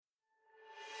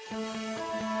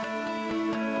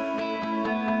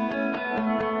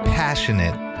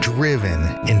Passionate, driven,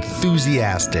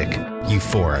 enthusiastic,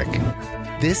 euphoric.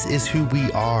 This is who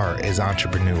we are as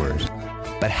entrepreneurs.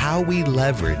 But how we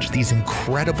leverage these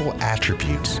incredible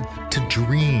attributes to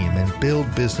dream and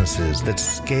build businesses that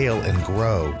scale and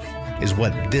grow is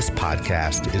what this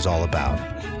podcast is all about.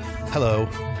 Hello,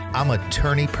 I'm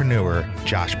attorneypreneur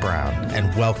Josh Brown,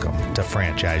 and welcome to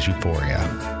Franchise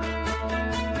Euphoria.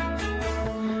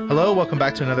 Hello, welcome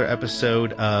back to another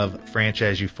episode of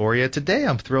Franchise Euphoria. Today,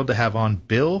 I'm thrilled to have on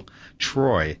Bill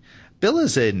Troy. Bill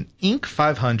is an Inc.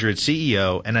 500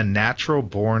 CEO and a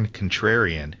natural-born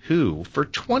contrarian who, for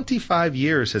 25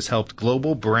 years, has helped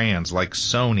global brands like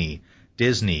Sony,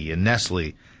 Disney, and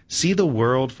Nestle see the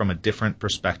world from a different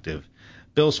perspective.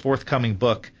 Bill's forthcoming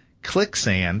book,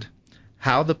 ClickSand: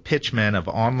 How the Pitchmen of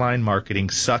Online Marketing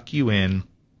Suck You In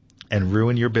and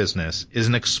Ruin Your Business, is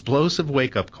an explosive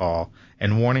wake-up call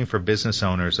and warning for business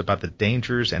owners about the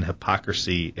dangers and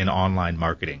hypocrisy in online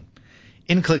marketing.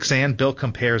 In ClickSand, Bill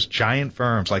compares giant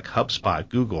firms like HubSpot,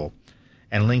 Google,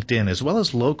 and LinkedIn, as well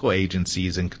as local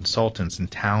agencies and consultants in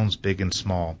towns big and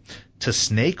small, to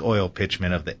snake oil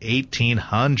pitchmen of the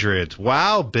 1800s.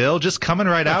 Wow, Bill, just coming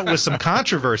right out with some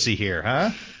controversy here, huh?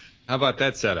 How about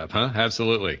that setup, huh?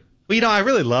 Absolutely. Well, I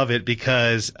really love it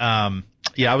because, I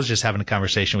was just having a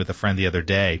conversation with a friend the other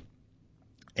day,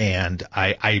 and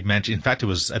I mentioned, in fact, I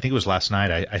think it was last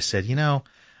night, I said,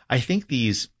 I think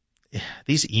these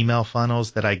email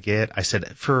funnels that I get, I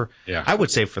said I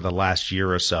would say for the last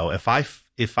year or so, if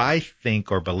I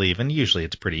think or believe, and usually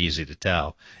it's pretty easy to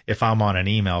tell, if I'm on an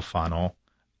email funnel,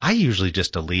 I usually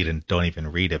just delete and don't even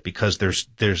read it because there's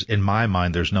in my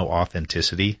mind, there's no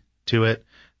authenticity to it.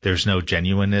 There's no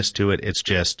genuineness to it. It's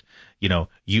just,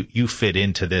 you fit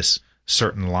into this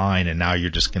certain line and now you're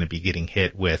just going to be getting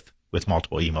hit with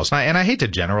multiple emails. And I hate to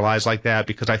generalize like that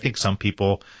because I think some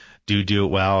people do it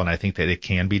well, and I think that it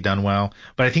can be done well.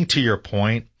 But I think to your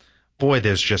point, boy,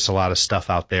 there's just a lot of stuff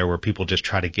out there where people just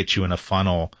try to get you in a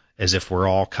funnel as if we're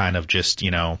all kind of just,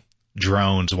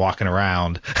 drones walking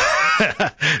around,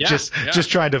 just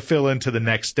trying to fill into the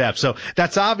next step. So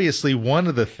that's obviously one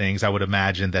of the things I would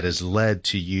imagine that has led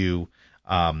to you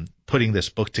putting this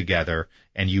book together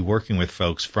and you working with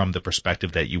folks from the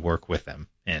perspective that you work with them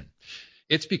in.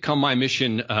 It's become my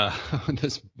mission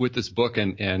with this book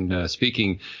and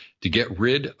speaking to get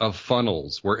rid of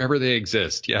funnels wherever they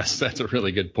exist. Yes, that's a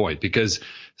really good point because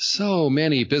so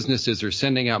many businesses are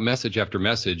sending out message after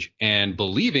message and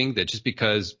believing that just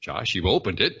because, Josh, you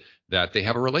opened it, that they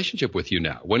have a relationship with you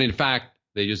now, when in fact,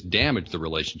 they just damage the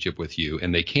relationship with you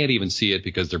and they can't even see it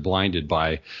because they're blinded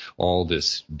by all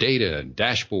this data and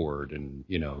dashboard and,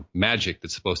 magic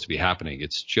that's supposed to be happening.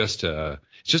 It's just a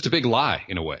big lie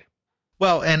in a way.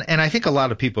 Well, and I think a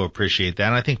lot of people appreciate that.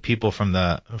 And I think people from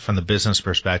the business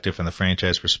perspective, from the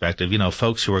franchise perspective,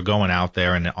 folks who are going out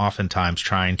there and oftentimes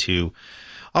taking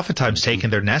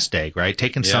their nest egg, right?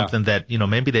 Taking something that,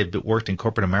 maybe they've worked in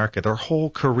corporate America their whole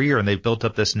career and they've built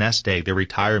up this nest egg, their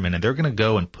retirement, and they're going to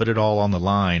go and put it all on the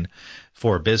line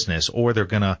for a business, or they're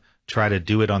going to try to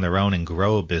do it on their own and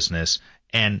grow a business.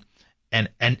 And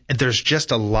there's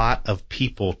just a lot of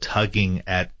people tugging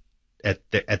at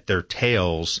their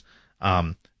tails,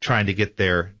 trying to get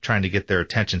their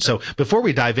attention. So before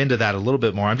we dive into that a little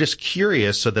bit more, I'm just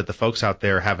curious so that the folks out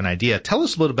there have an idea. Tell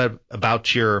us a little bit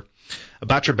about your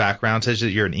background. It says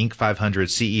that you're an Inc. 500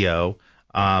 CEO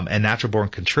and natural-born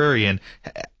contrarian.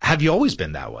 Have you always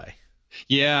been that way?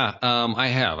 Yeah, I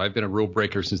have. I've been a rule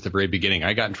breaker since the very beginning.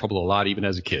 I got in trouble a lot even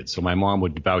as a kid, so my mom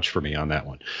would vouch for me on that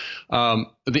one.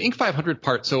 The Inc. 500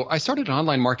 part, so I started an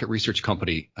online market research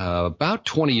company about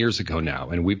 20 years ago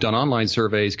now, and we've done online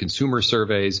surveys, consumer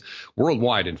surveys,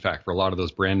 worldwide, in fact, for a lot of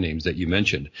those brand names that you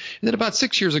mentioned. And then about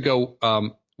 6 years ago,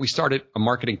 we started a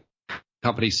marketing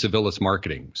company, Civilis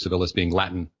Marketing, Civilis being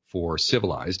Latin for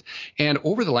civilized. And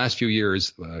over the last few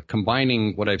years,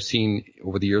 combining what I've seen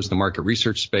over the years in the market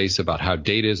research space about how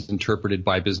data is interpreted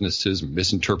by businesses,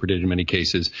 misinterpreted in many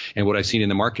cases, and what I've seen in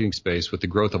the marketing space with the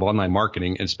growth of online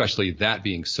marketing, and especially that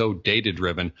being so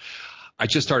data-driven, I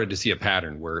just started to see a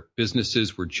pattern where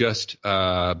businesses were just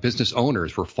business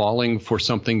owners were falling for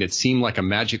something that seemed like a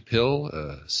magic pill,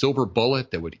 a silver bullet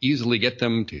that would easily get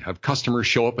them to have customers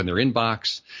show up in their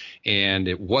inbox. And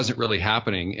it wasn't really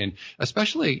happening. And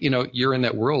especially, you're in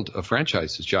that world of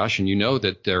franchises, Josh, and you know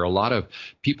that there are a lot of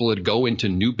people that go into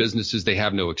new businesses they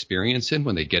have no experience in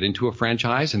when they get into a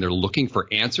franchise, and they're looking for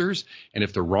answers. And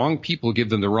if the wrong people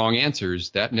give them the wrong answers,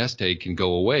 that nest egg can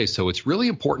go away. So it's really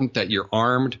important that you're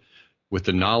armed with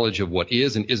the knowledge of what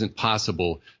is and isn't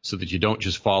possible so that you don't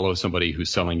just follow somebody who's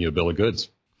selling you a bill of goods.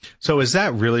 So is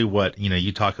that really what,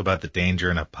 you talk about the danger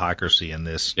and hypocrisy in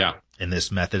this? Yeah. In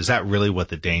this method, is that really what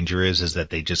the danger is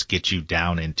that they just get you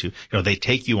down into, they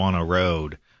take you on a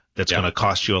road that's going to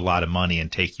cost you a lot of money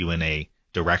and take you in a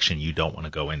direction you don't want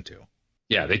to go into?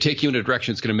 Yeah, they take you in a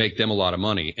direction that's going to make them a lot of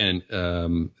money. And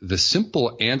the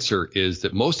simple answer is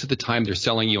that most of the time they're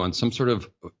selling you on some sort of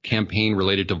campaign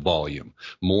related to volume,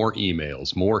 more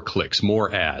emails, more clicks,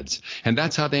 more ads. And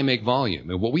that's how they make volume.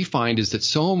 And what we find is that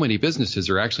so many businesses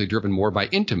are actually driven more by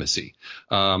intimacy,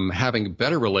 having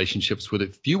better relationships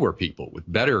with fewer people, with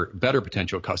better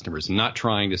potential customers, not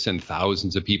trying to send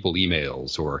thousands of people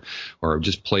emails or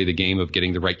just play the game of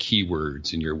getting the right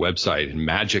keywords in your website and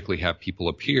magically have people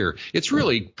appear. It's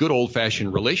really good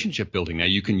old-fashioned relationship building. Now,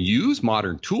 you can use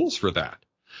modern tools for that,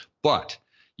 but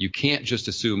you can't just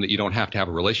assume that you don't have to have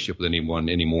a relationship with anyone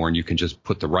anymore, and you can just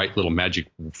put the right little magic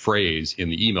phrase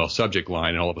in the email subject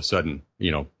line, and all of a sudden,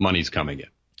 money's coming in.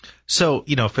 So,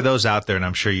 for those out there, and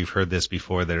I'm sure you've heard this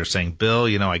before, that are saying, Bill,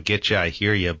 I get you, I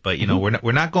hear you, but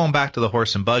we're not going back to the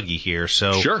horse and buggy here.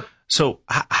 So, sure. So,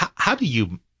 how do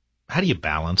you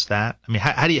balance that? I mean,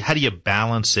 how do you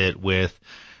balance it with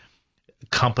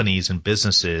companies and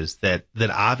businesses that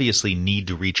obviously need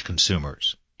to reach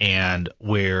consumers, and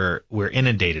we're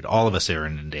inundated, all of us are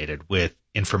inundated with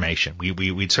information.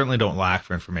 We certainly don't lack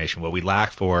for information. What we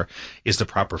lack for is the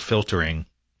proper filtering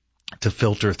to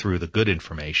filter through the good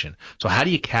information. So how do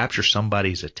you capture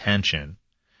somebody's attention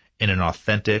in an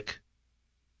authentic,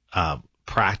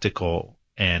 practical,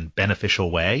 and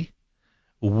beneficial way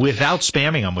without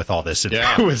spamming them with all this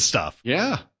with stuff?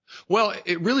 Yeah. Well,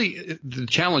 the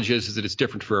challenge is that it's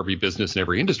different for every business and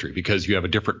every industry, because you have a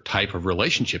different type of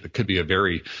relationship. It could be a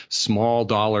very small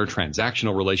dollar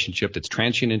transactional relationship that's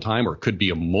transient in time, or it could be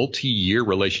a multi-year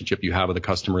relationship you have with a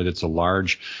customer that's a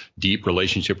large, deep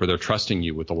relationship where they're trusting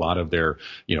you with a lot of their,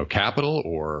 capital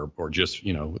or just,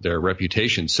 their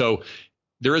reputation. So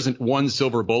there isn't one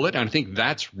silver bullet. And I think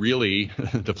that's really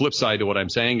the flip side to what I'm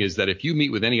saying, is that if you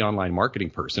meet with any online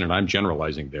marketing person, and I'm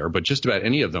generalizing there, but just about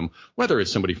any of them, whether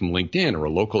it's somebody from LinkedIn or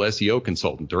a local SEO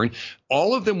consultant,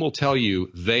 all of them will tell you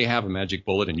they have a magic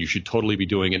bullet and you should totally be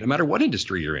doing it no matter what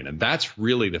industry you're in. And that's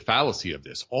really the fallacy of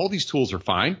this. All these tools are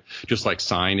fine, just like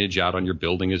signage out on your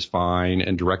building is fine,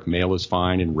 and direct mail is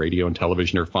fine, and radio and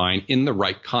television are fine in the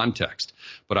right context.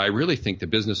 But I really think the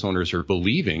business owners are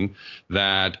believing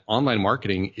that online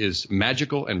marketing is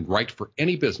magical and right for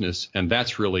any business, and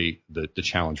that's really the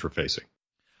challenge we're facing.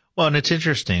 Well, and it's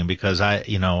interesting because I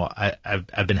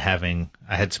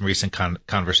had some recent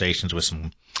conversations with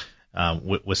some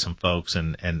folks,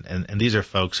 and these are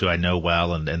folks who I know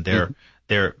well, and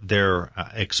they're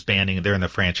expanding. They're in the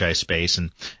franchise space,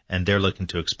 and they're looking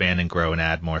to expand and grow and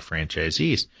add more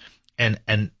franchisees.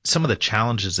 And some of the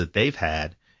challenges that they've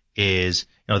had is,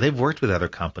 they've worked with other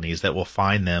companies that will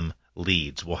find them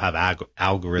leads, will have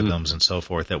algorithms and so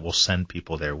forth that will send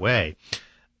people their way,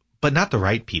 but not the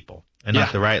right people and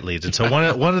not the right leads. And so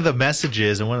one of the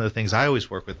messages and one of the things I always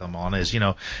work with them on is,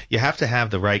 you have to have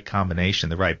the right combination,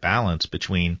 the right balance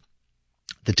between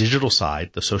the digital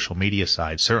side, the social media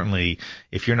side. Certainly,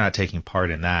 if you're not taking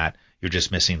part in that, you're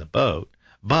just missing the boat.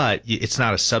 But it's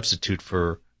not a substitute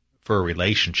for a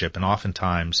relationship, and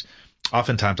oftentimes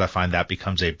I find that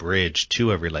becomes a bridge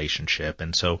to a relationship.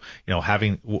 And so,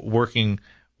 working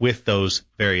with those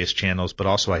various channels, but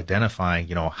also identifying,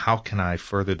 how can I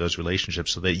further those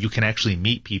relationships so that you can actually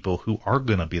meet people who are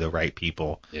going to be the right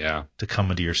people to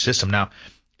come into your system. Now,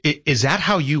 is that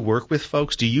how you work with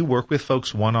folks? Do you work with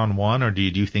folks one-on-one, or do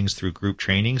you do things through group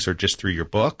trainings, or just through your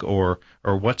book, or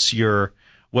what's your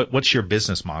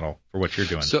business model for what you're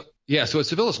doing? So at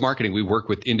Civilis Marketing, we work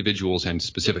with individuals and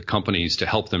specific companies to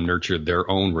help them nurture their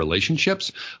own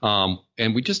relationships.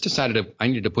 And we just decided I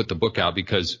needed to put the book out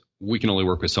because we can only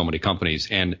work with so many companies,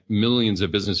 and millions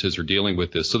of businesses are dealing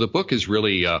with this. So the book is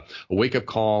really a wake-up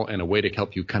call and a way to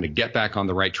help you kind of get back on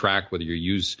the right track, whether you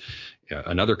use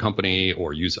another company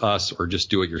or use us or just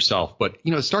do it yourself. But,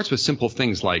 it starts with simple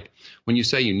things like when you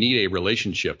say you need a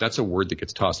relationship, that's a word that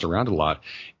gets tossed around a lot.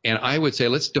 And I would say,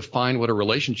 let's define what a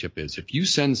relationship is. If you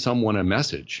send someone a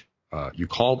message, you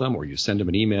call them or you send them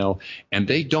an email, and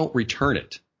they don't return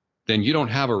it, then you don't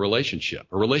have a relationship.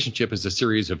 A relationship is a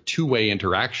series of two-way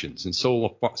interactions. And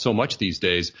so much these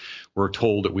days, we're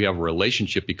told that we have a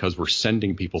relationship because we're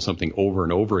sending people something over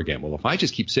and over again. Well, if I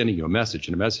just keep sending you a message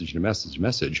and a message and a message and a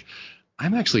message,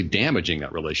 I'm actually damaging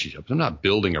that relationship. I'm not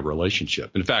building a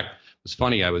relationship. In fact, it's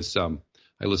funny. I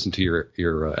listened to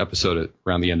your episode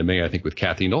around the end of May, I think, with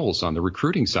Kathy Knowles on the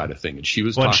recruiting side of things. And she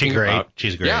was talking about,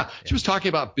 she's great. Yeah, she was talking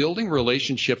about building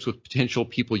relationships with potential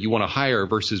people you want to hire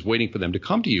versus waiting for them to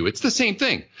come to you. It's the same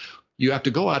thing. you have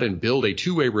to go out and build a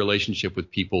two-way relationship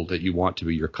with people that you want to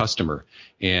be your customer.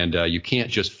 And you can't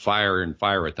just fire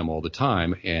at them all the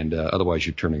time, and otherwise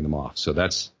you're turning them off. So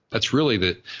that's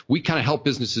really we kind of help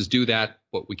businesses do that,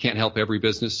 but we can't help every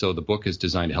business. So the book is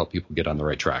designed to help people get on the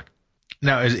right track.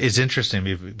 Now, it's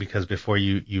interesting because before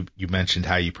you mentioned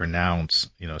how you pronounce,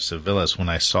 Civilis, when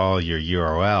I saw your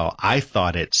URL, I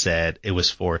thought it said it was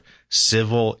for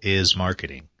Civil is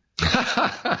Marketing.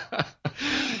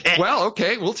 Well,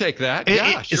 okay, we'll take that.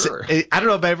 Sure. I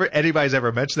don't know if anybody's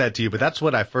ever mentioned that to you, but that's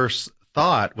what I first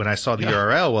thought when I saw the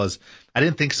URL was I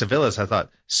didn't think Civilis. I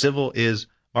thought Civil is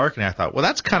Marketing. I thought, well,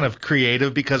 that's kind of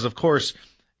creative because, of course,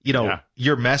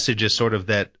 your message is sort of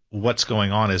that what's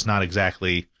going on is not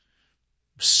exactly –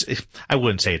 I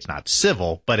wouldn't say it's not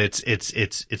civil, but it's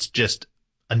just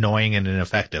annoying and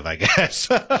ineffective, I guess.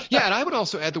 Yeah, and I would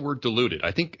also add the word diluted.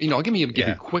 I think, I'll give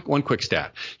you one quick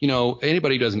stat.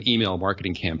 Anybody who does an email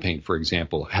marketing campaign, for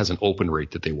example, has an open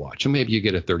rate that they watch. And maybe you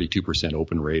get a 32%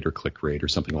 open rate or click rate or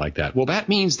something like that. Well, that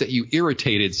means that you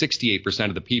irritated 68%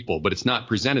 of the people, but it's not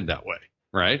presented that way.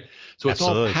 Right? So it's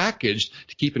all packaged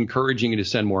to keep encouraging you to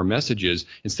send more messages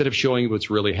instead of showing you what's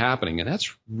really happening. And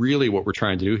that's really what we're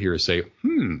trying to do here is say,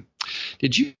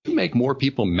 did you make more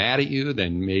people mad at you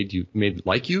than made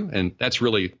like you? And that's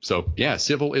really,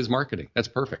 Civil is Marketing. That's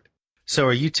perfect. So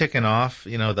are you ticking off,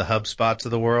 the HubSpots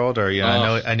of the world? Or,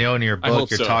 I know in your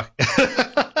book you're talking.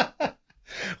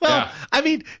 Well, yeah. I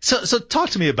mean, so talk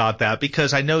to me about that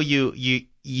because I know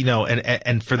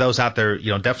and for those out there,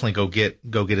 definitely go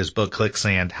get his book,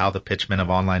 ClickSand, How the Pitchmen of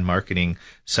Online Marketing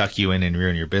Suck You In and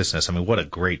Ruin Your Business. I mean, what a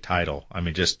great title. I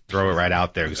mean, just throw it right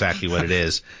out there, exactly what it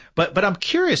is. But I'm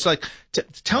curious,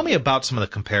 tell me about some of the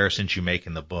comparisons you make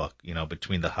in the book,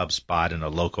 between the HubSpot and the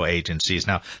local agencies.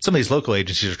 Now, some of these local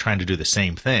agencies are trying to do the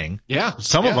same thing. Yeah.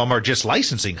 Some of them are just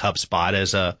licensing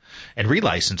HubSpot and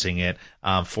relicensing it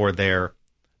for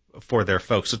their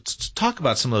folks. So talk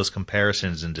about some of those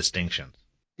comparisons and distinctions.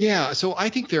 Yeah, so I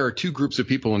think there are two groups of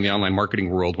people in the online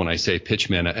marketing world when I say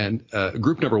pitchmen. And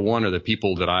group number one are the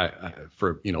people that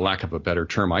for lack of a better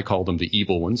term, I call them the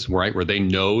evil ones, right? Where they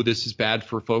know this is bad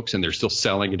for folks and they're still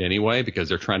selling it anyway because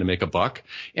they're trying to make a buck.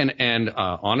 And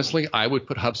honestly, I would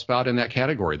put HubSpot in that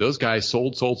category. Those guys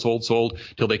sold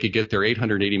till they could get their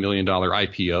 $880 million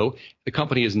IPO. The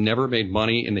company has never made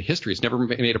money in the history. It's never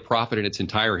made a profit in its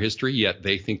entire history, yet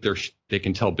they think they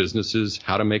can tell businesses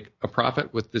how to make a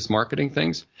profit with this marketing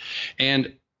things.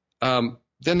 And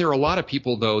then there are a lot of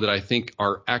people, though, that I think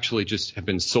are actually just have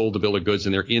been sold a bill of goods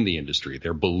and they're in the industry.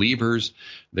 They're believers.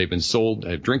 They've been sold,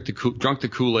 they've drunk the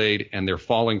Kool-Aid, and they're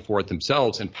falling for it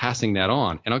themselves and passing that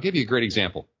on. And I'll give you a great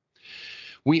example.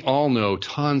 We all know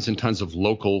tons and tons of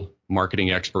local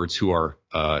marketing experts who are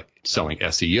selling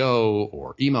SEO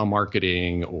or email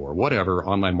marketing or whatever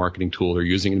online marketing tool they're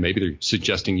using, and maybe they're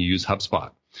suggesting you use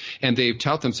HubSpot. And they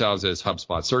tout themselves as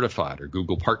HubSpot certified or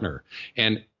Google partner.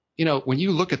 And, when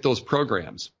you look at those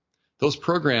programs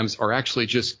are actually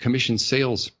just commission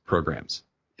sales programs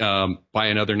by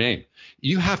another name.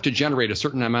 You have to generate a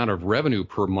certain amount of revenue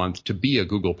per month to be a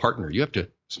Google partner. You have to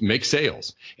make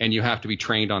sales and you have to be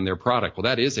trained on their product. Well,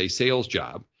 that is a sales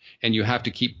job. And you have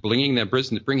to keep bringing them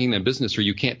business or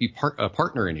you can't be a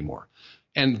partner anymore.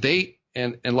 And a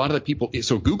lot of the people,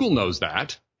 so Google knows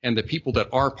that. And the people that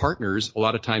are partners a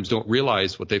lot of times don't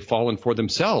realize what they've fallen for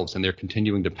themselves, and they're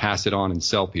continuing to pass it on and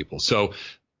sell people. So,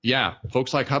 yeah,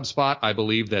 folks like HubSpot, I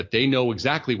believe that they know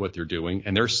exactly what they're doing,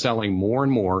 and they're selling more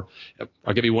and more.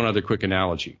 I'll give you one other quick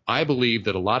analogy. I believe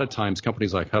that a lot of times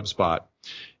companies like HubSpot,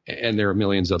 and there are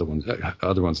millions other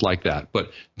ones like that,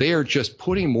 but they are just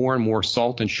putting more and more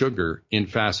salt and sugar in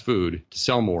fast food to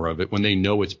sell more of it when they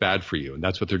know it's bad for you. And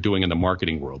that's what they're doing in the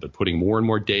marketing world. They're putting more and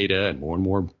more data and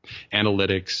more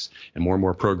analytics and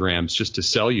more programs just to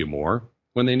sell you more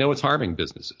when they know it's harming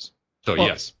businesses. So, well,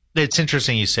 yes. It's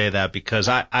interesting you say that because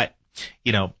I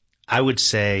would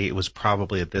say it was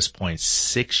probably at this point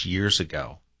 6 years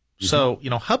ago. Mm-hmm. So,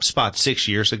 HubSpot 6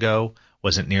 years ago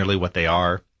wasn't nearly what they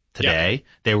are today.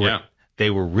 Yeah. They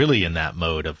were really in that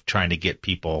mode of trying to get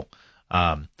people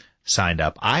signed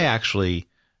up. I actually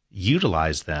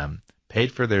utilized them,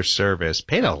 paid for their service,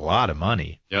 paid a lot of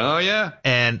money. Oh yeah.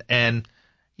 And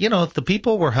the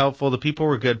people were helpful, the people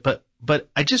were good, but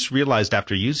I just realized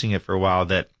after using it for a while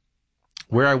that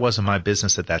where I was in my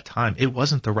business at that time, it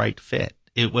wasn't the right fit.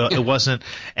 It wasn't,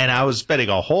 and I was spending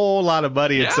a whole lot of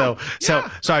money, and so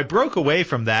I broke away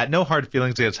from that. No hard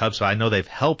feelings against HubSpot. I know they've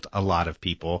helped a lot of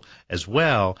people as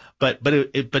well, but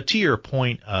to your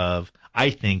point of, I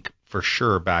think for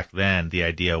sure back then the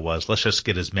idea was let's just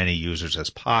get as many users as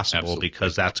possible. Absolutely.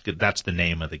 Because that's the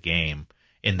name of the game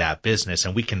in that business,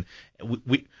 and we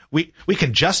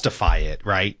can justify it,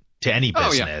 right? to any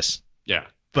business. Yeah.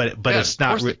 But it's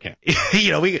not, we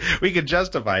can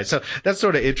justify it. So that's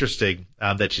sort of interesting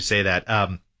that you say that.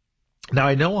 Now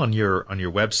I know on your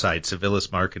website,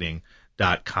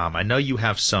 civilismarketing.com, I know you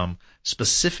have some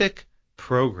specific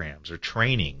programs or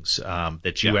trainings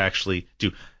that you actually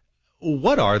do.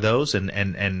 What are those,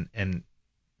 and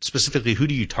specifically, who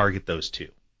do you target those to?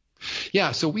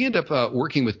 Yeah, so we end up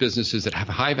working with businesses that have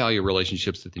high value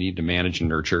relationships that they need to manage and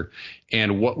nurture.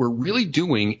 And what we're really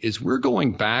doing is we're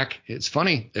going back. It's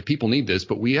funny that people need this,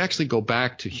 but we actually go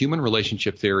back to human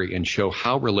relationship theory and show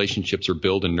how relationships are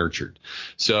built and nurtured.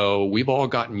 So we've all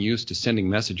gotten used to sending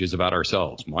messages about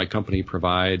ourselves. My company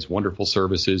provides wonderful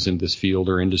services in this field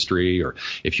or industry, or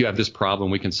if you have this problem,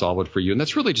 we can solve it for you. And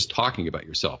that's really just talking about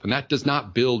yourself. And that does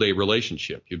not build a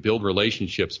relationship. You build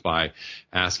relationships by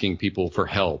asking people for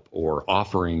help, or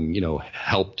offering,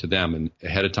 help to them and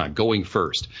ahead of time, going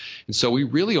first. And so we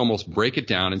really almost break it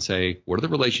down and say, what are the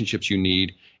relationships you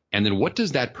need? And then what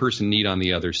does that person need on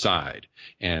the other side?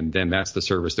 And then that's the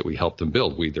service that we help them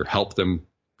build. We either help them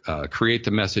create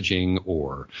the messaging,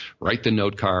 or write the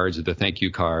note cards or the thank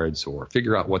you cards, or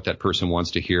figure out what that person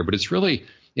wants to hear. But it's really,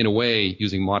 in a way,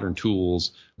 using modern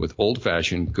tools with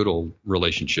old-fashioned, good old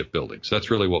relationship building. So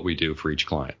that's really what we do for each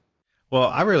client. Well,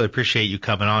 I really appreciate you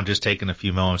coming on, just taking a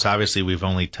few moments. Obviously, we've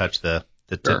only touched the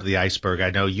tip of the iceberg. I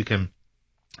know you can,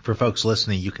 for folks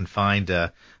listening, you can find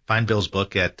Bill's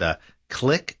book at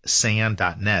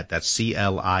clicksand.net. That's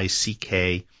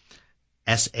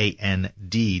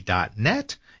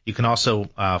clicksand.net. You can also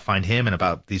find him and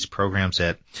about these programs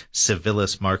at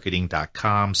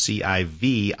civilismarketing.com,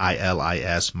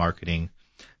 CIVILIS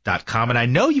marketing.com. And I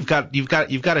know you've got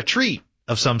a treat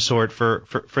of some sort for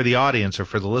the audience or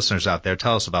for the listeners out there.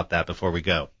 Tell us about that before we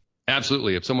go.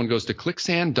 Absolutely. If someone goes to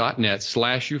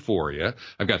clicksand.net/euphoria,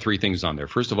 I've got 3 things on there.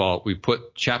 First of all, we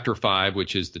put chapter 5,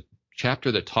 which is the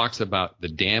chapter that talks about the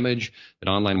damage that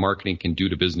online marketing can do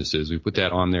to businesses. We put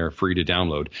that on there free to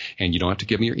download. And you don't have to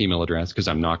give me your email address, because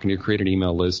I'm not going to create an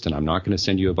email list, and I'm not going to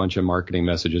send you a bunch of marketing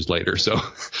messages later. So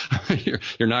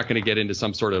you're not going to get into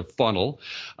some sort of funnel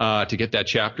to get that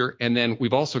chapter. And then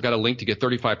we've also got a link to get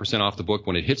 35% off the book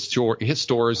when it hits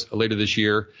stores later this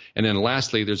year. And then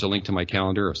lastly, there's a link to my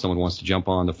calendar. If someone wants to jump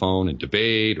on the phone and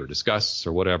debate or discuss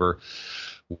or whatever,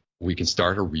 we can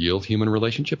start a real human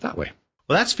relationship that way.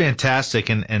 Well, that's fantastic,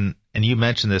 and you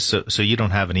mentioned this, so you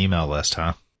don't have an email list,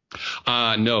 huh?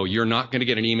 No, you're not going to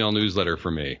get an email newsletter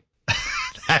from me.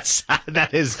 That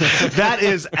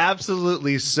is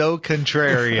absolutely so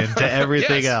contrarian to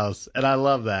everything else, and I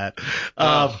love that.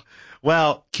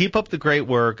 Well, keep up the great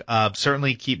work.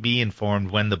 Certainly keep me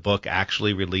informed when the book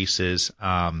actually releases,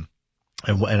 and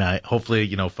I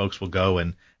hopefully folks will go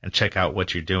and check out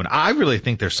what you're doing. I really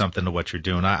think there's something to what you're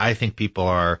doing. I think people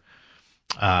are.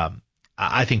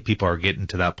 I think people are getting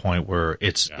to that point where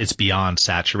it's beyond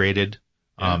saturated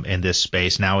in this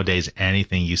space. Nowadays,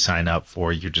 anything you sign up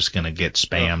for, you're just going to get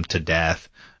spammed to death.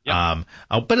 Yep.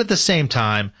 But at the same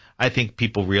time, I think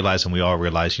people realize, and we all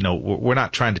realize, we're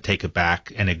not trying to take it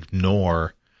back and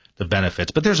ignore the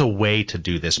benefits, but there's a way to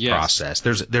do this process.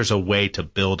 There's a way to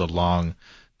build a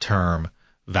long-term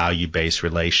value-based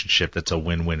relationship that's a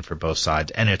win-win for both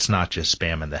sides, and it's not just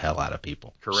spamming the hell out of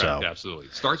people. Correct, absolutely.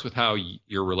 It starts with how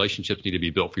your relationships need to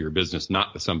be built for your business,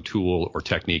 not with some tool or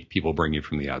technique people bring you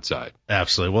from the outside.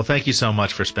 Absolutely. Well, thank you so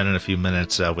much for spending a few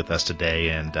minutes with us today,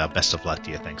 and best of luck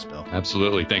to you. Thanks, Bill.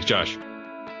 Absolutely. Thanks, Josh.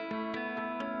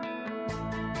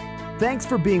 Thanks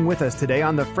for being with us today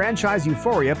on the Franchise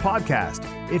Euphoria podcast.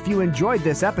 If you enjoyed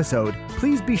this episode,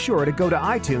 please be sure to go to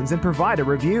iTunes and provide a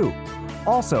review.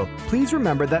 Also, please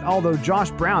remember that although Josh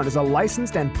Brown is a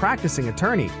licensed and practicing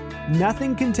attorney,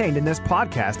 nothing contained in this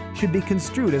podcast should be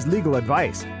construed as legal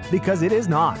advice, because it is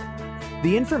not.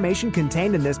 The information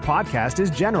contained in this podcast is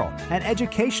general and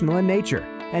educational in nature,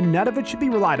 and none of it should be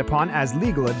relied upon as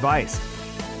legal advice.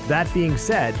 That being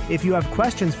said, if you have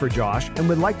questions for Josh and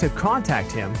would like to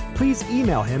contact him, please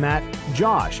email him at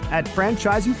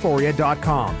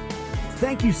josh@franchiseeuphoria.com.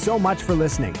 Thank you so much for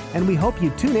listening, and we hope you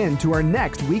tune in to our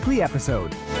next weekly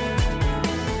episode.